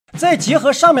再结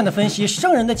合上面的分析，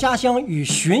圣人的家乡与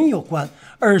浔有关，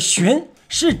而浔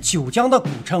是九江的古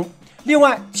称。另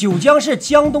外，九江是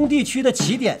江东地区的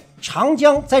起点，长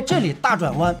江在这里大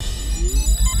转弯。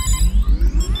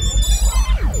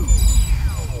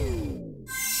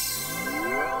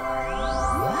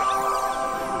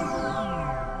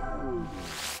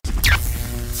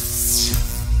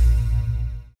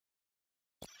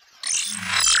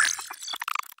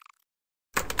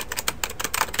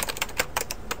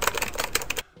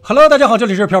Hello， 大家好，这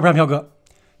里是飘哥。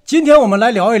今天我们来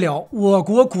聊一聊我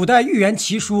国古代预言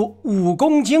奇书《武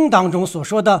功经》当中所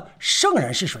说的圣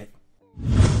人是谁。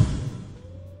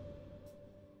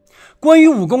关于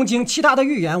《武功经》其他的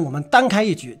预言，我们单开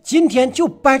一局，今天就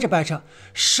掰扯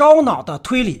烧脑的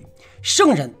推理，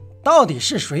圣人到底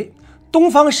是谁？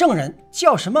东方圣人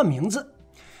叫什么名字？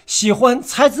喜欢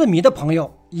猜字谜的朋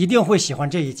友一定会喜欢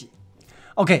这一集。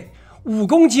OK。武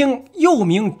功经又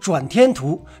名转天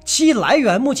图，其来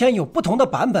源目前有不同的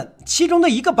版本，其中的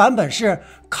一个版本是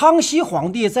康熙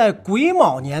皇帝在癸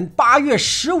卯年8月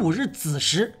15日子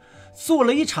时做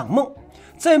了一场梦，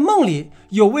在梦里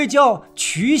有位叫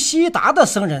瞿希达的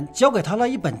僧人交给他了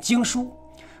一本经书，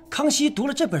康熙读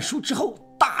了这本书之后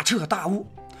大彻大悟，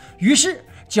于是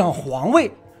将皇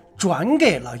位转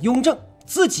给了雍正，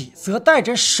自己则带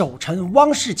着守臣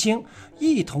汪世清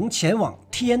一同前往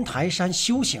天台山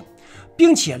修行，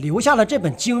并且留下了这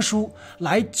本经书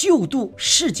来救度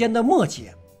世间的末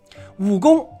劫。武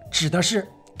功指的是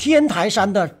天台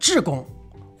山的智公、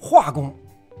化公、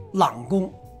朗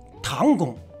公、唐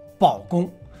公、宝公、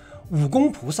武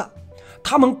功菩萨，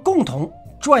他们共同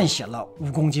撰写了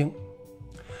武功经。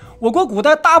我国古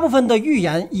代大部分的预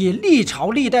言以历朝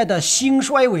历代的兴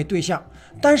衰为对象，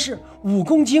但是武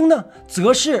功经呢，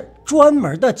则是专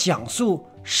门的讲述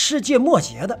世界末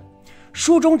劫的。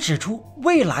书中指出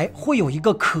未来会有一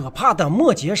个可怕的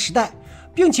末劫时代，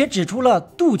并且指出了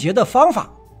渡劫的方法。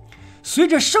随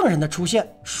着圣人的出现，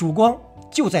曙光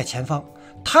就在前方，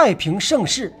太平盛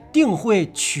世定会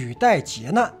取代劫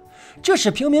难，这使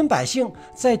平民百姓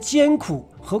在艰苦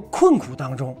和困苦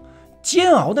当中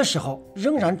煎熬的时候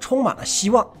仍然充满了希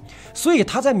望，所以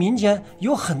它在民间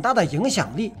有很大的影响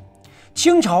力。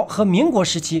清朝和民国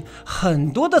时期，很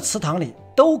多的祠堂里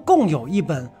都共有一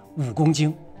本武功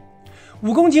经。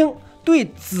武功经对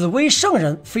紫薇圣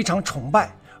人非常崇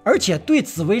拜，而且对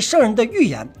紫薇圣人的预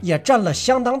言也占了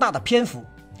相当大的篇幅。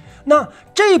那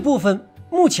这一部分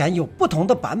目前有不同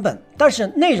的版本，但是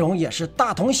内容也是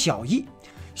大同小异。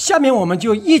下面我们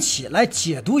就一起来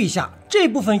解读一下这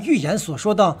部分预言所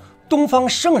说的东方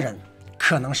圣人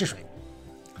可能是谁。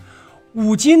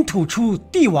五金吐出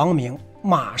帝王名，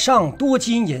马上多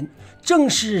金银，正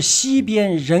是西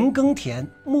边人耕田，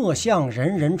莫向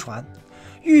人传。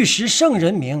欲识圣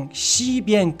人名，西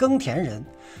边耕田人，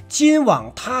今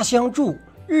往他乡住，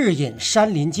日隐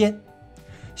山林间。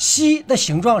西的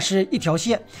形状是一条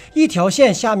线，一条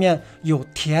线下面有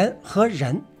田和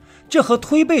人，这和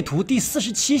推背图第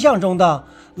47象中的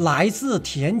来自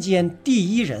田间第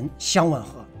一人相吻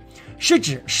合，是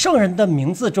指圣人的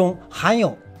名字中含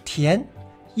有田、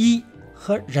一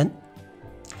和人。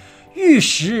欲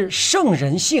识圣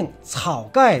人性，草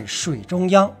盖水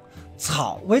中央。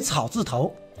草为草字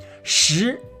头，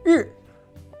时日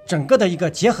整个的一个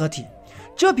结合体，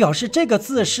这表示这个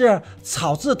字是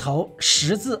草字头、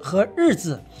时字和日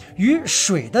字与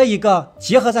水的一个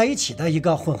结合在一起的一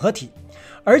个混合体，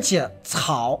而且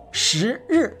草、时、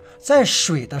日在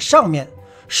水的上面，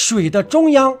水的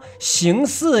中央形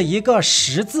似一个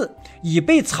十字，已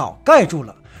被草盖住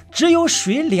了，只有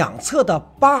水两侧的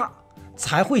八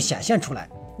才会显现出来，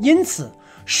因此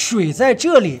水在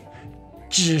这里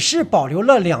只是保留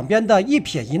了两边的一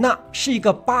撇一捺，是一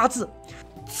个八字。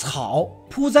草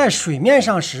铺在水面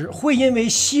上时，会因为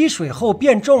吸水后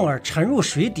变重而沉入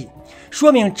水底，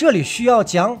说明这里需要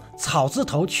将草字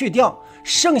头去掉，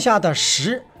剩下的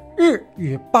时、日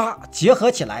与八结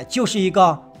合起来就是一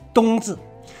个冬字，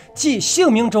即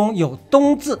姓名中有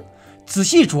冬字，仔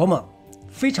细琢磨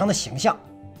非常的形象。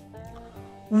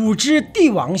五之帝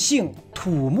王姓，土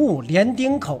木连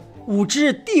丁口，五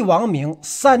之帝王名，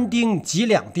三丁及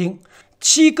两丁，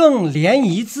七更连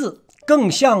一字，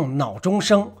更向脑中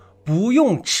生，不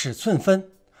用尺寸分。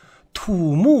土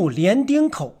木连丁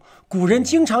口，古人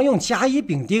经常用甲乙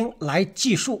丙丁来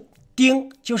计数，丁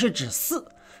就是指四，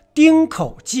丁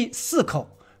口即四口，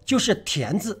就是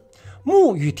田字，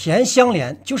木与田相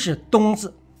连就是冬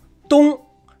字，冬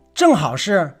正好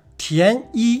是田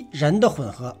一人的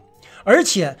混合，而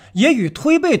且也与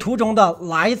推背图中的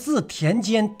来自田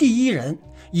间第一人，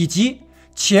以及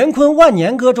乾坤万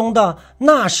年歌中的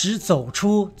那时走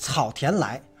出草田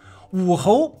来，武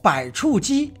侯百处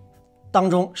击当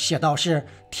中写到是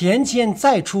田间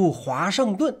再出华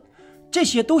盛顿，这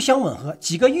些都相吻合，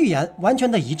几个预言完全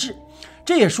的一致。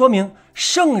这也说明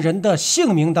圣人的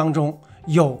姓名当中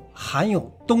含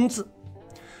有东字。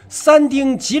三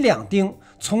丁及两丁，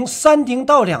从三丁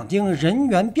到两丁人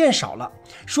员变少了，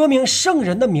说明圣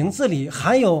人的名字里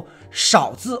含有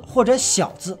少字或者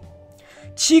小字。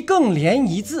七更连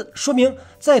一字，说明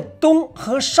在东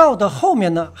和少的后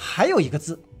面呢还有一个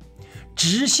字。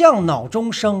直向脑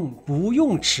中生，不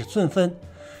用尺寸分，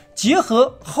结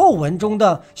合后文中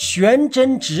的悬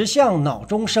针直向脑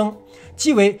中生，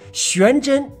即为悬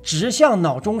针直向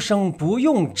脑中生，不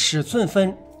用尺寸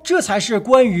分。这才是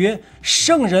关于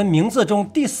圣人名字中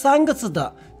第三个字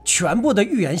的全部的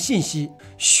预言信息。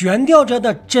悬吊着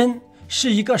的针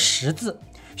是一个十字，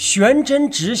悬针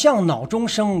直向脑中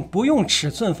生，不用尺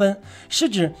寸分，是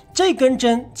指这根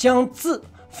针将字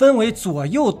分为左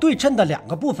右对称的两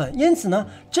个部分，因此呢，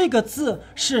这个字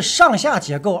是上下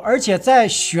结构，而且在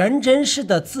悬针式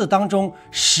的字当中，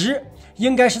十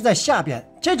应该是在下边。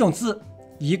这种字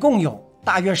一共有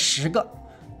大约10个：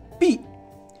必、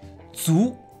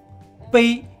足、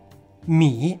卑、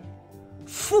米、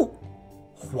复、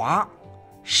华、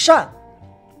善、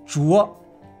卓、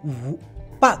武、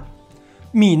半。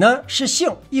米呢是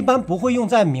姓，一般不会用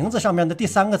在名字上面的第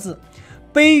三个字。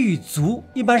卑与足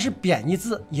一般是贬义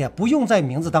字，也不用在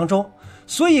名字当中，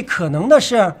所以可能的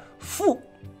是复、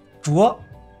卓、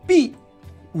必、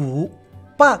武、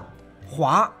半、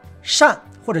华、善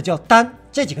或者叫丹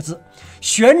这几个字。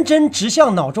悬针直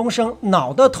向脑中生，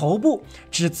脑的头部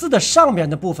指字的上边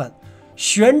的部分，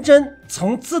悬针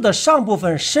从字的上部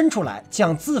分伸出来，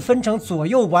将字分成左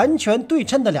右完全对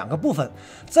称的两个部分，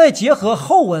再结合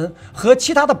后文和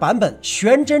其他的版本，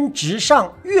悬针直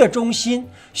上月中心，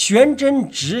悬针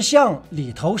直向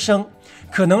里头生，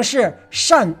可能是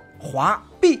善、华、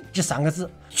必这三个字。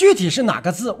具体是哪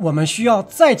个字，我们需要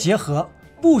再结合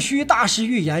不虚大师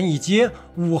预言以及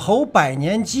武侯百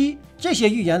年姬这些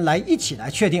预言来一起来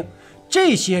确定。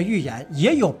这些预言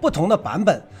也有不同的版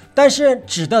本，但是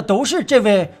指的都是这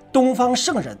位东方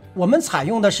圣人。我们采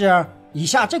用的是以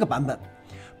下这个版本。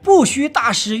不虚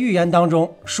大师预言当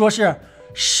中说是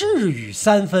世语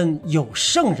三分有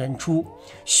圣人出，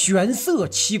玄色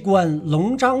七官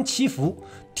龙章七福，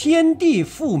天地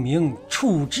复明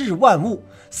处置万物，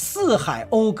四海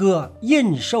讴歌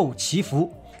印受其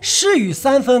福。世语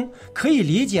三分可以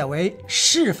理解为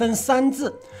世分三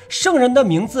字，圣人的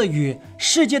名字与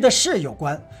世界的世有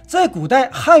关。在古代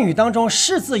汉语当中，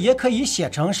世字也可以写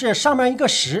成是上面一个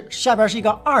十，下边是一个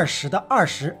20的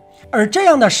20，而这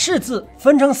样的世字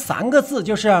分成3个字，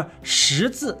就是十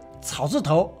字、草字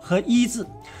头和一字，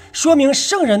说明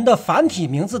圣人的繁体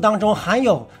名字当中含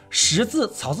有十字、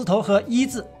草字头和一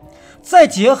字。再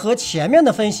结合前面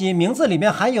的分析，名字里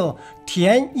面含有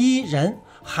田、一、人，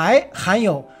还含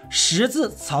有十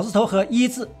字、草字头和一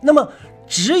字，那么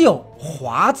只有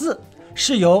华字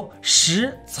是由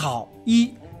十、草、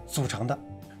一组成的。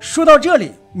说到这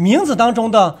里，名字当中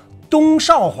的东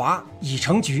少华已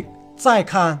成局。再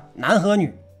看男和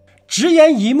女，直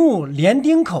言一目连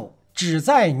丁口，只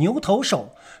在牛头手，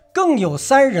更有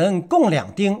3人共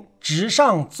2丁，直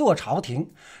上坐朝廷。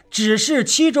只是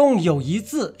其中有一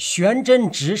字悬针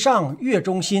直上月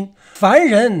中心，凡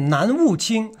人难勿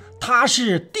轻，他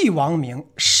是帝王名，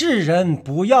世人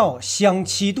不要相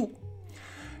欺度。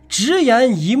直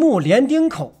言一目连丁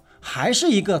口还是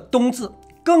一个东字，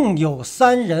更有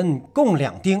3人共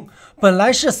2丁，本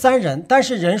来是3人，但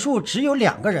是人数只有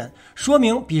2个人，说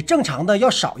明比正常的要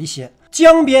少一些。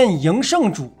江边迎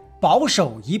圣主，保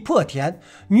守一破田，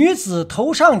女子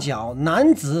头上角，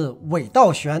男子尾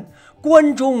道悬，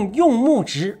关中用木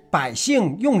直，百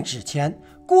姓用纸钱，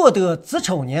过得子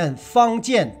丑年，方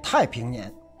见太平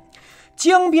年。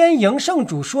江边迎圣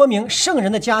主说明圣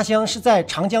人的家乡是在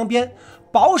长江边，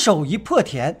保守一破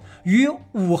田与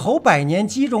武侯百年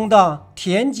姬中的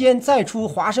田间再出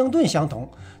华盛顿相同，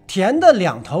田的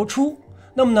2头出，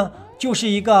那么呢就是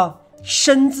一个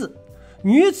申字。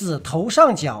女子头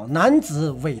上角，男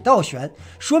子尾道悬，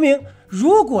说明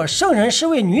如果圣人是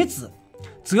位女子，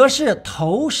则是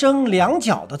头生2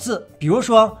角的字，比如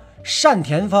说单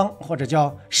田芳或者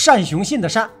叫单雄信的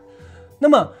单。那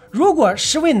么如果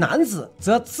是位男子，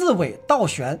则字尾倒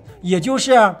悬，也就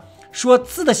是说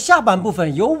字的下半部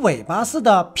分有尾巴似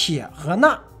的撇和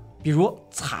捺，比如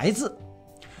才字。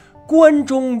关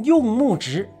中用木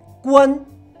直，关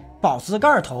宝字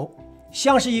盖头，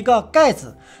像是一个盖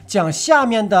子，将下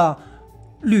面的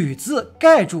吕字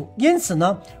盖住，因此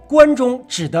呢，关中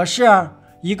指的是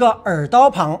一个耳刀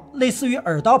旁，类似于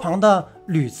耳刀旁的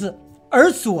吕字。而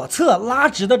左侧拉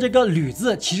直的这个吕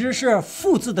字其实是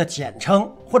复字的简称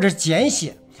或者简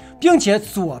写，并且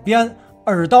左边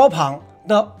耳刀旁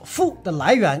的父的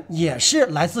来源也是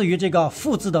来自于这个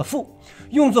父字的父，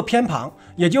用作偏旁，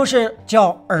也就是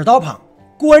叫耳刀旁。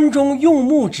关中用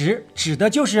木直指的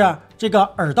就是这个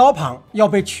耳刀旁要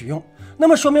被取用。那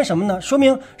么说明什么呢？说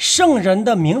明圣人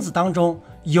的名字当中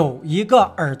有一个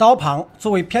耳刀旁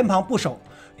作为偏旁部首，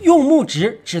用木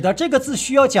直指的这个字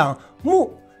需要将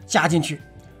木加进去，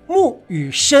木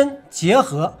与申结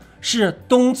合是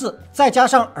东字，再加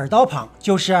上耳刀旁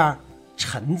就是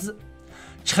辰字。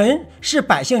辰是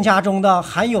百姓家中的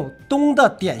含有东的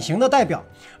典型的代表，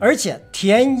而且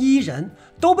田一人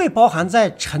都被包含在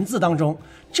辰字当中，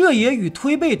这也与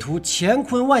推背图乾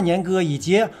坤万年歌以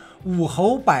及武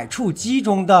侯百处机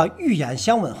中的预言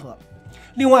相吻合。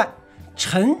另外，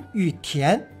辰与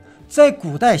田在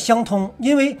古代相通，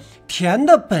因为田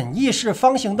的本意是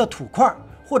方形的土块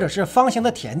或者是方形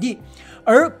的田地，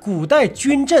而古代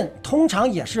军阵通常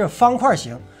也是方块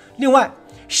形。另外，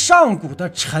上古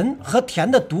的辰和田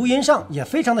的读音上也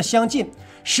非常的相近，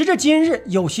时至今日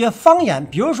有些方言，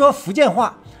比如说福建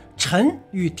话，辰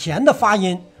与田的发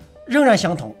音仍然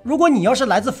相同。如果你要是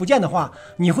来自福建的话，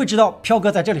你会知道飘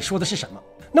哥在这里说的是什么。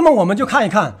那么我们就看一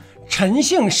看辰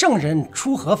姓圣人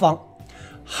出何方。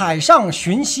海上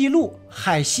寻溪路，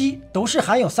海溪都是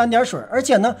含有3点水，而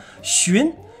且呢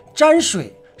寻沾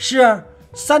水是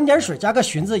3点水加个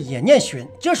寻字也念寻，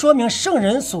这说明圣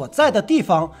人所在的地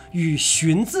方与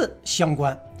寻字相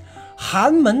关。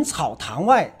寒门草堂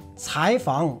外，柴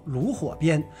房炉火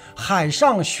边，海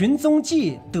上寻踪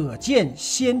迹，得见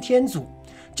先天祖。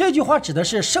这句话指的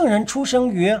是圣人出生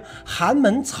于寒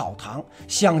门草堂，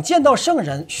想见到圣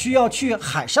人需要去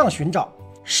海上寻找。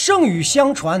圣语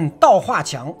相传道化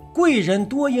强，贵人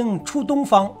多应出东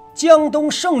方。江东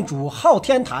圣主好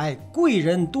天台，贵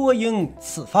人多应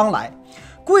此方来。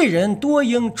贵人多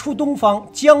应出东方，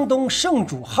江东圣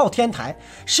主好天台，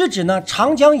是指呢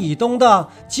长江以东的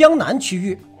江南区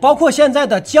域，包括现在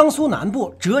的江苏南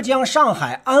部、浙江、上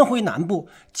海、安徽南部、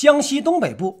江西东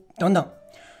北部等等。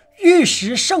玉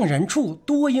石圣人处，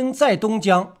多应在东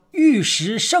江。玉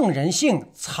石圣人姓，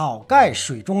草盖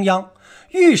水中央。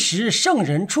玉石圣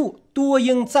人处，多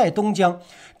应在东江。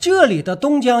这里的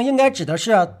东江应该指的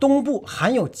是东部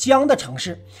含有江的城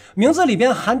市，名字里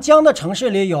边含江的城市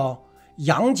里有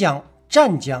阳江、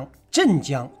湛江、镇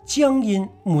江、江阴、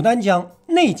牡丹江、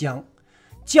内江、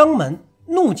江门、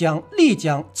怒江、丽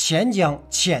江、钱江、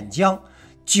潜江、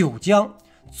九江、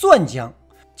钻江。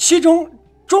其中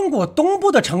中国东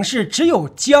部的城市只有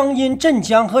江阴、镇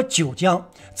江和九江。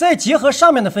再结合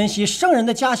上面的分析，圣人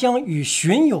的家乡与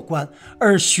浔有关，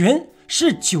而浔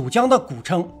是九江的古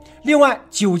称。另外，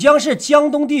九江是江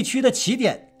东地区的起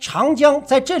点，长江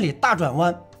在这里大转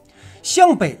弯，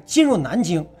向北进入南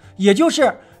京，也就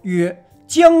是与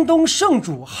江东圣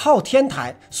主好天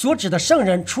台所指的圣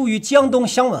人出于江东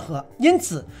相吻合，因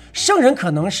此圣人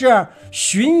可能是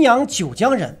浔阳九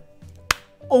江人。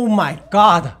Oh my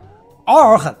god， 嗷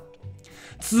嗷狠！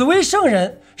紫薇圣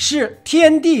人是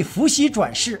天地伏羲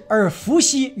转世，而伏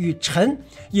羲与辰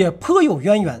也颇有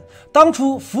渊源。当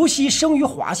初伏羲生于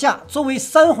华夏，作为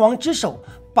三皇之首、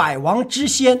百王之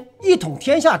先，一统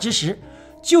天下之时，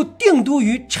就定都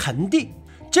于辰地。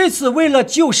这次为了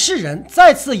救世人，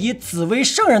再次以紫薇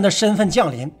圣人的身份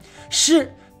降临，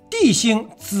是地星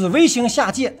紫微星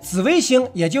下界。紫微星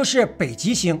也就是北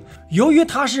极星，由于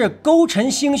它是勾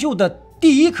陈星宿的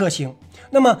第一颗星，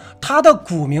那么它的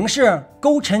古名是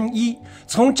勾陈一。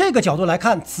从这个角度来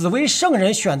看，紫薇圣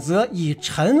人选择以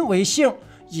辰为姓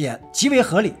也极为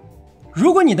合理。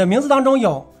如果你的名字当中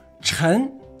有辰、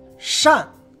善、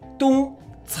东、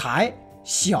财、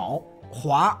小、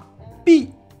华、毕、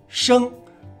生、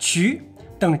渠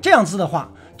等这样字的话，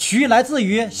渠来自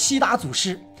于悉达祖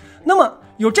师，那么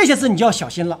有这些字你就要小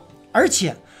心了。而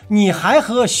且你还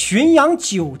和浔阳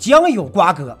九江有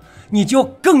瓜葛，你就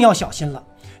更要小心了，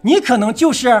你可能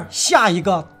就是下一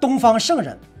个东方圣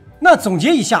人。那总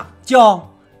结一下，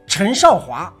叫陈少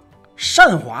华、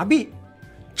单华弼、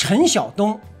陈晓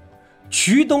东、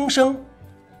瞿东升，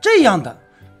这样的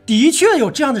的确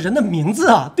有这样的人的名字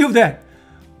啊，对不对？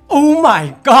 Oh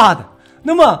my god。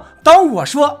 那么当我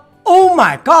说 Oh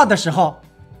my god 的时候，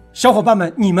小伙伴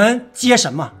们你们接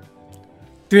什么？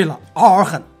对了，嗷嗷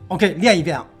狠。 OK， 练一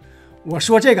遍啊，我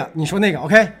说这个你说那个。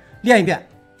 OK， 练一遍。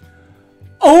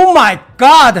 Oh my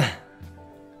god，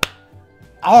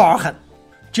 嗷嗷狠，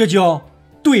这就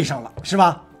对上了，是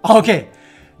吧？ OK，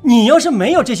 你要是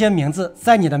没有这些名字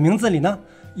在你的名字里呢，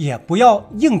也不要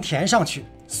硬填上去。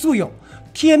素有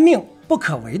天命不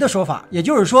可违的说法，也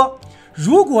就是说，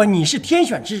如果你是天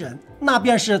选之人，那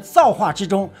便是造化之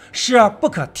中是不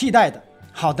可替代的。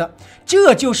好的，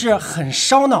这就是很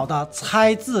烧脑的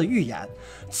猜字预言，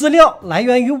资料来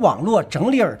源于网络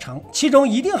整理而成，其中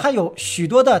一定还有许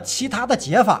多的其他的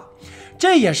解法，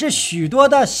这也是许多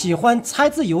的喜欢猜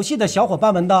字游戏的小伙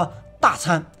伴们的大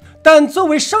餐。但作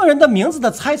为圣人的名字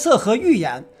的猜测和预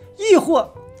言，亦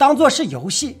或当作是游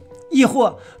戏，亦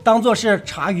或当作是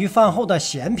茶余饭后的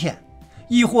闲谝，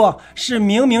亦或是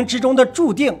冥冥之中的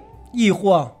注定，亦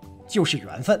或就是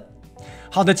缘分。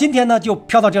好的，今天呢就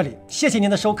飘到这里，谢谢您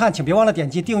的收看，请别忘了点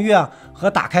击订阅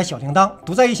和打开小铃铛。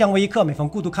独在异乡为一课，每逢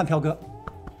孤独看飘哥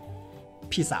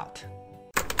 ，Peace out。